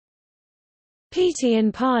Pīti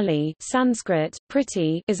in Pali Sanskrit,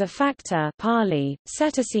 priti, is a factor Pali,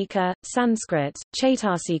 cetasika, Sanskrit,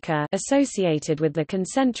 chaitasika associated with the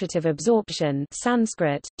concentrative absorption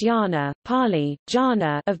Sanskrit, dhyana, Pali,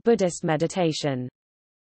 jhana of Buddhist meditation.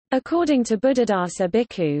 According to Buddhadasa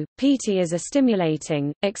Bhikkhu, Pīti is a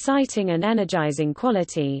stimulating, exciting and energizing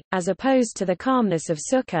quality, as opposed to the calmness of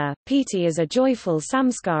sukha. Pīti is a joyful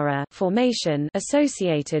samskara formation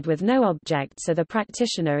associated with no object, so the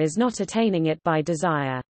practitioner is not attaining it by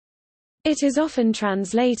desire. It is often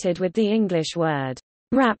translated with the English word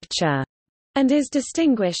rapture, and is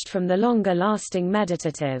distinguished from the longer-lasting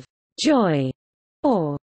meditative joy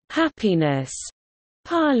or happiness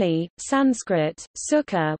Pali, Sanskrit,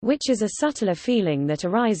 sukha, which is a subtler feeling that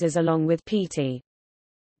arises along with pīti.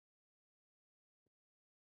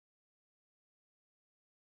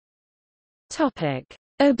 Topic: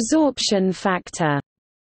 Absorption factor.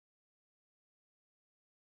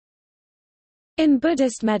 In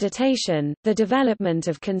Buddhist meditation, the development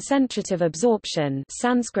of concentrative absorption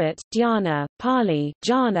Sanskrit, dhyana, Pali,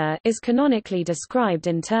 jhana is canonically described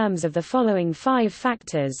in terms of the following 5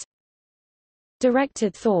 factors: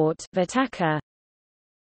 directed thought vitakka,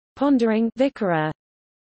 pondering vicara,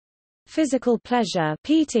 physical pleasure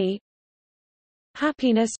pīti,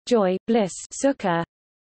 happiness, joy, bliss sukha,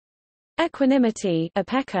 equanimity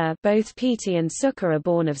upekkha. Both pīti and sukha are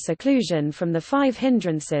born of seclusion from the 5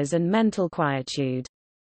 hindrances and mental quietude.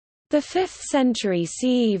 The 5th century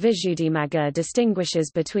CE Visuddhimagga distinguishes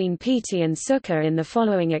between pīti and sukha in the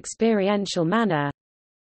following experiential manner: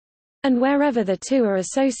 and wherever the two are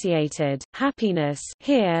associated, happiness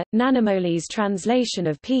here, Nanamoli's translation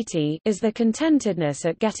of pīti is the contentedness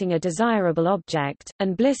at getting a desirable object,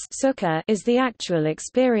 and bliss sukha is the actual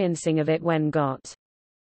experiencing of it when got.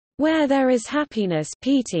 Where there is happiness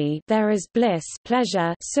pīti, there is bliss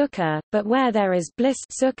pleasure sukha, but where there is bliss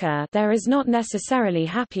sukha, there is not necessarily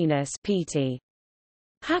happiness pīti.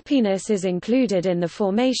 Happiness is included in the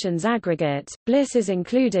formations aggregate, bliss is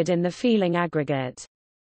included in the feeling aggregate.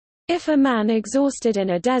 If a man exhausted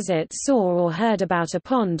in a desert saw or heard about a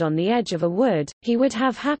pond on the edge of a wood, he would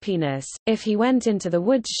have happiness. If he went into the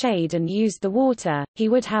wood's shade and used the water, he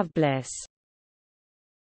would have bliss.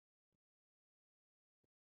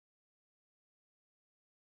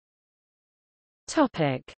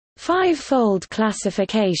 Topic: Fivefold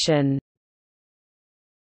classification.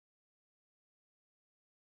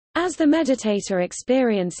 As the meditator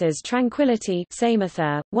experiences tranquility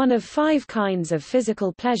samatha, one of 5 kinds of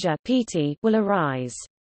physical pleasure pīti will arise.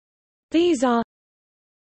 These are: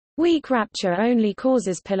 weak rapture only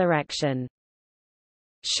causes pilorection.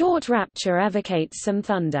 Short rapture evocates some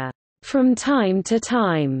thunder from time to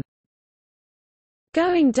time.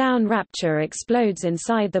 Going down rapture explodes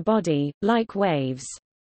inside the body, like waves.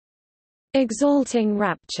 Exalting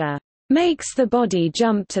rapture makes the body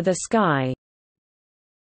jump to the sky.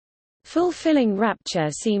 Fulfilling rapture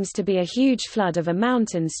seems to be a huge flood of a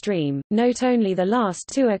mountain stream. Note only the last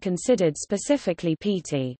 2 are considered specifically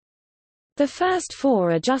pīti. The first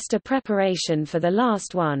 4 are just a preparation for the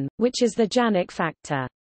last one, which is the jhanic factor.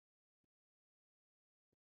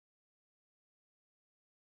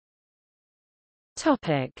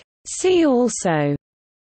 Topic: See also: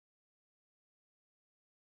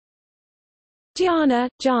 dhyana,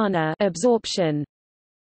 jhana, absorption;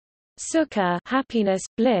 sukha, happiness,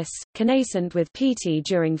 bliss, connascent with pīti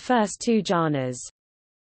during first 2 jhanas.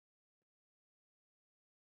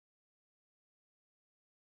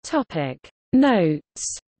 Topic: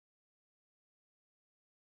 Notes.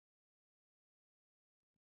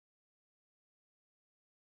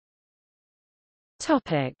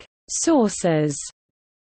 Topic: Sources.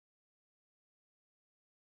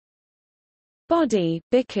 Bodhi,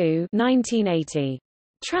 Bhikkhu 1980.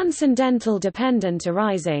 Transcendental Dependent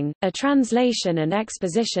Arising, a translation and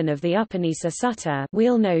exposition of the Upanisa Sutta,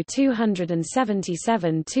 Wheel No.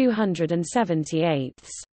 277-278.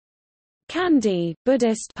 Kandy,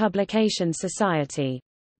 Buddhist Publication Society.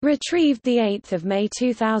 Retrieved 8 May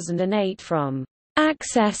 2008 from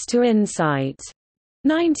Access to Insight,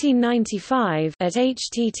 1995, at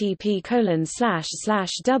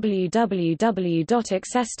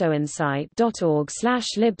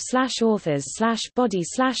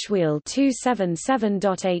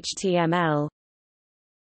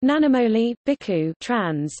Nanamoli, Bhikkhu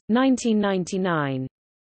trans. 1999.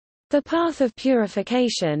 The Path of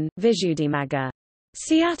Purification, Visuddhimagga.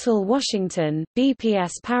 Seattle, Washington,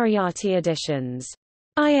 BPS Pariyatti Editions.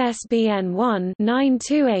 ISBN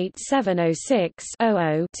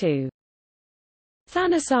 1-928706-00-2.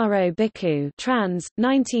 Thanissaro Bhikkhu trans.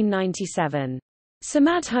 1997.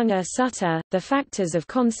 Samadhunga Sutta, The Factors of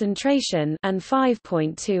Concentration and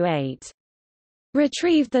 5.28.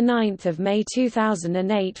 Retrieved 9 May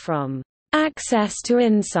 2008 from Access to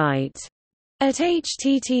Insight at